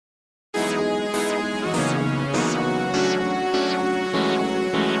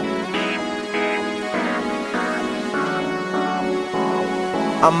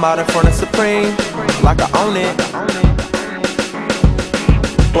I'm out in front of Supreme, like I own it.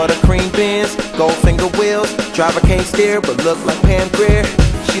 Buttercream Benz, Goldfinger wheels. Driver can't steer, but look like Pam Grier.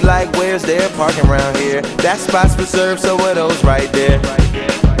 She like, where's their parking around here? That spot's reserved, so are those right there.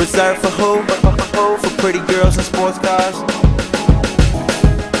 Reserved for who? For pretty girls in sports cars.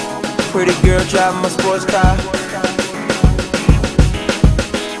 Pretty girl driving my sports car.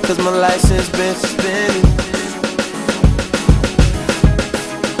 Cause my license been suspended.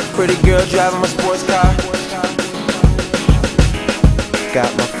 Pretty girl driving my sports car.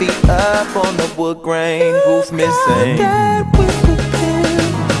 Got my feet up on the wood grain, roof missing. That whip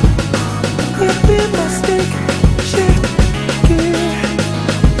again. Grip in my stick, shift gear.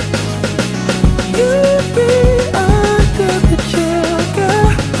 You be under the chill,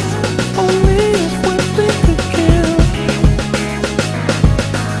 girl. Only if whipping could kill.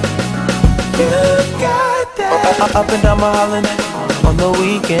 You got that. Up and down Mulholland, on the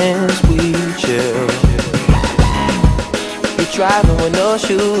weekends we chill. Driving with no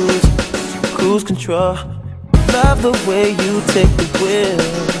shoes, cruise control. Love the way you take the wheel.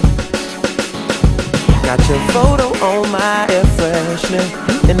 Got your photo on my air freshener.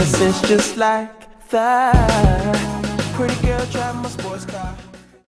 Innocence just like that. Pretty girl driving my sports car.